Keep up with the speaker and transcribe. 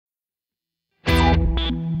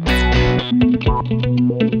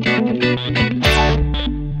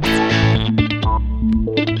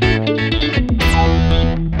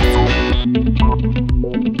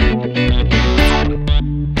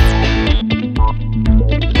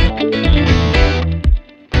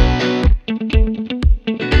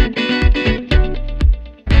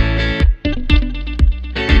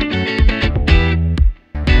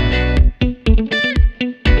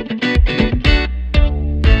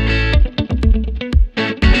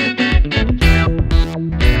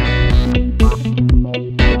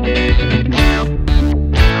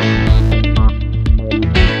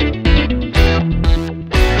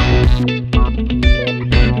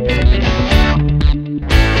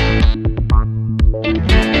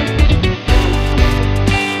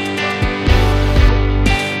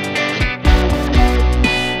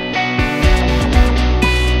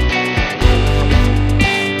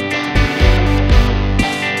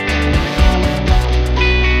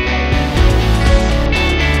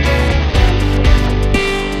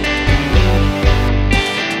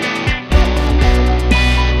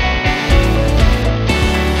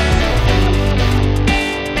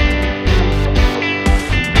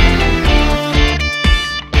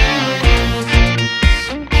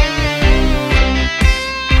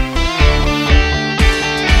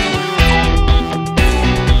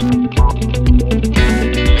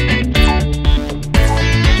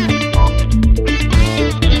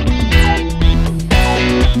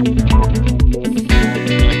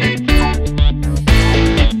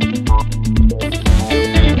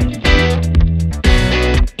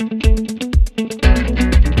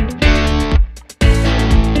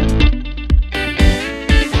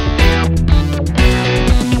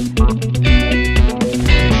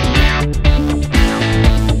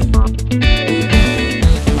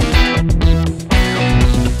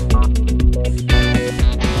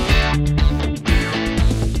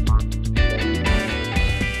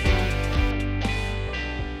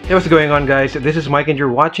Hey, what's going on, guys? This is Mike and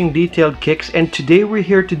you're watching Detailed Kicks, and today we're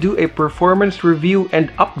here to do a performance review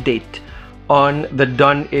and update on the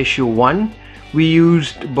Dun Issue 1. We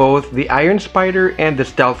used both the Iron Spider and the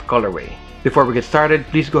Stealth colorway. Before we get started,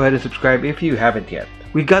 please go ahead and subscribe if you haven't yet.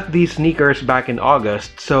 We got these sneakers back in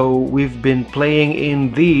August, so we've been playing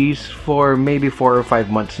in these for maybe 4 or 5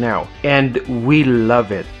 months now, and we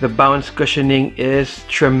love it. The bounce cushioning is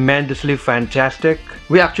tremendously fantastic.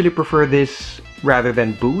 We actually prefer this rather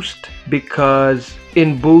than Boost, because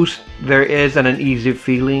in Boost there is an uneasy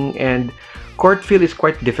feeling and court feel is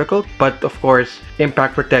quite difficult, but of course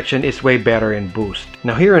impact protection is way better in Boost.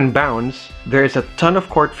 Now here in Bounce, there is a ton of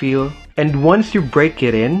court feel, and once you break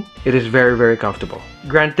it in, it is very comfortable.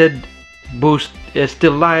 Granted, Boost is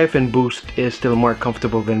still live and Boost is still more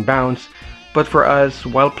comfortable than Bounce, but for us,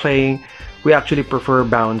 while playing, we actually prefer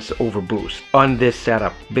Bounce over Boost on this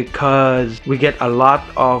setup because we get a lot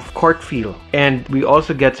of court feel and we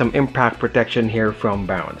also get some impact protection here from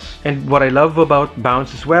Bounce. And what I love about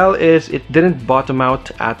Bounce as well is it didn't bottom out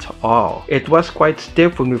at all. It was quite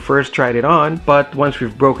stiff when we first tried it on, but once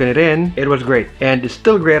we've broken it in, it was great, and it's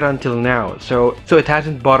still great until now. So it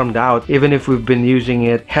hasn't bottomed out even if we've been using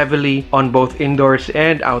it heavily on both indoors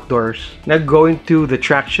and outdoors. Now going to the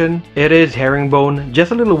traction, it is herringbone,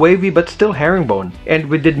 just a little wavy but still herringbone, and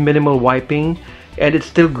we did minimal wiping and it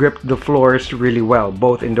still gripped the floors really well,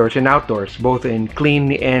 both indoors and outdoors, both in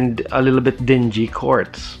clean and a little bit dingy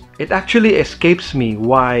courts. It actually escapes me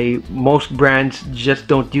why most brands just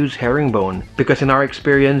don't use herringbone, because in our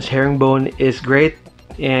experience herringbone is great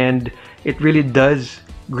and it really does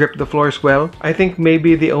grip the floors well. I think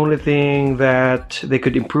maybe the only thing that they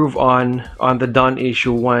could improve on the Dun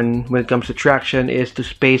Issue 1 when it comes to traction is to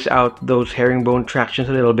space out those herringbone tractions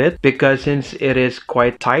a little bit, because since it is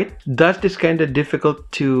quite tight, dust is kind of difficult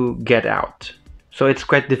to get out. So it's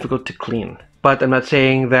quite difficult to clean. But I'm not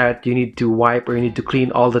saying that you need to wipe or you need to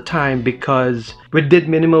clean all the time, because we did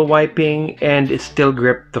minimal wiping and it still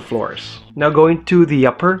gripped the floors. Now going to the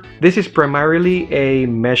upper, this is primarily a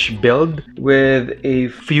mesh build with a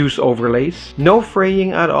fuse overlays. No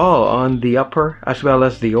fraying at all on the upper as well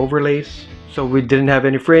as the overlays. So we didn't have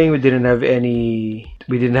any fraying, we didn't have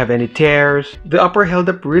any tears. The upper held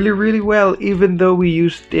up really well even though we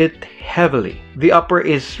used it heavily. The upper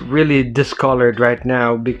is really discolored right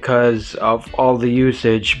now because of all the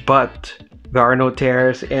usage, but there are no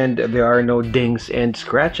tears and there are no dings and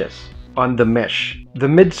scratches on the mesh. The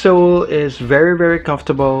midsole is very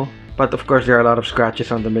comfortable, but of course there are a lot of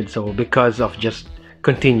scratches on the midsole because of just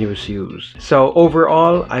continuous use. So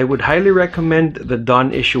overall, I would highly recommend the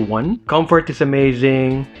Dawn Issue 1. Comfort is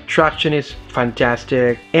amazing, traction is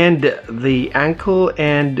fantastic, and the ankle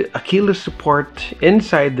and Achilles support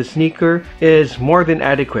inside the sneaker is more than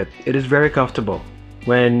adequate. It is very comfortable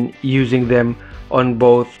when using them on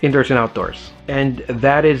both indoors and outdoors. And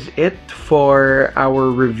that is it for our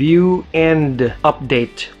review and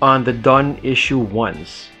update on the Dawn Issue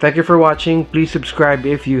 1s. Thank you for watching. Please subscribe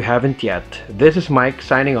if you haven't yet. This is Mike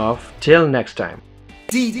signing off. Till next time.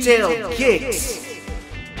 Detailed Kicks.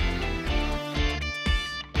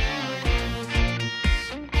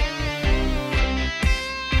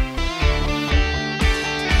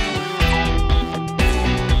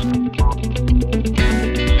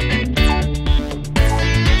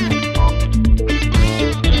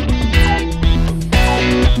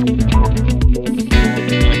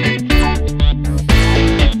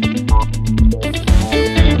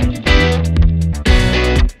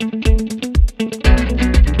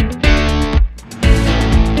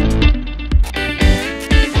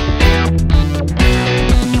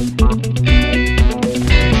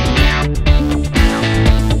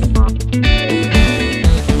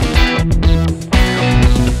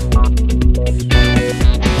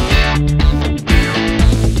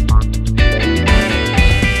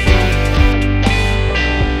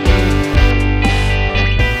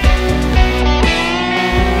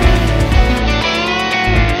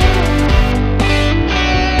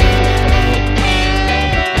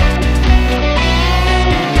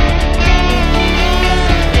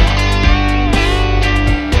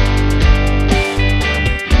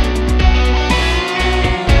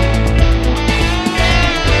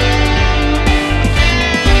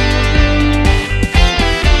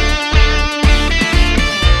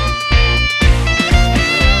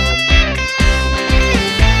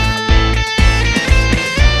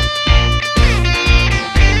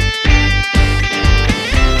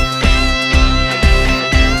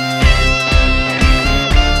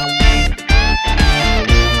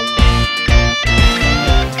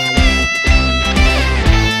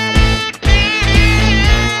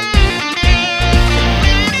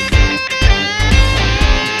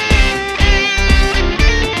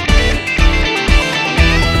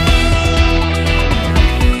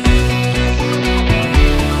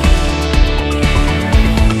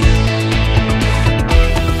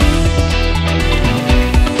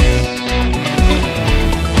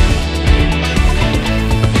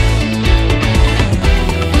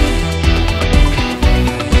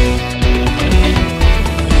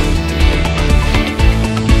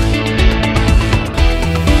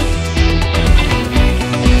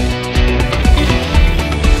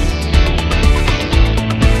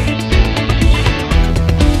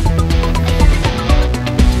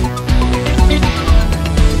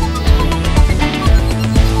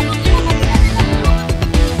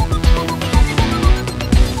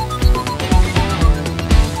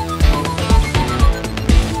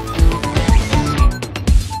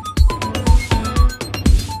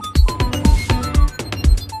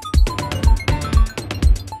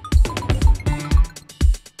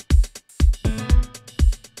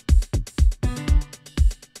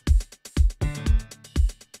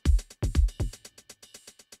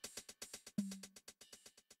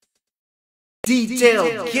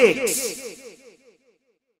 Detailed Kicks.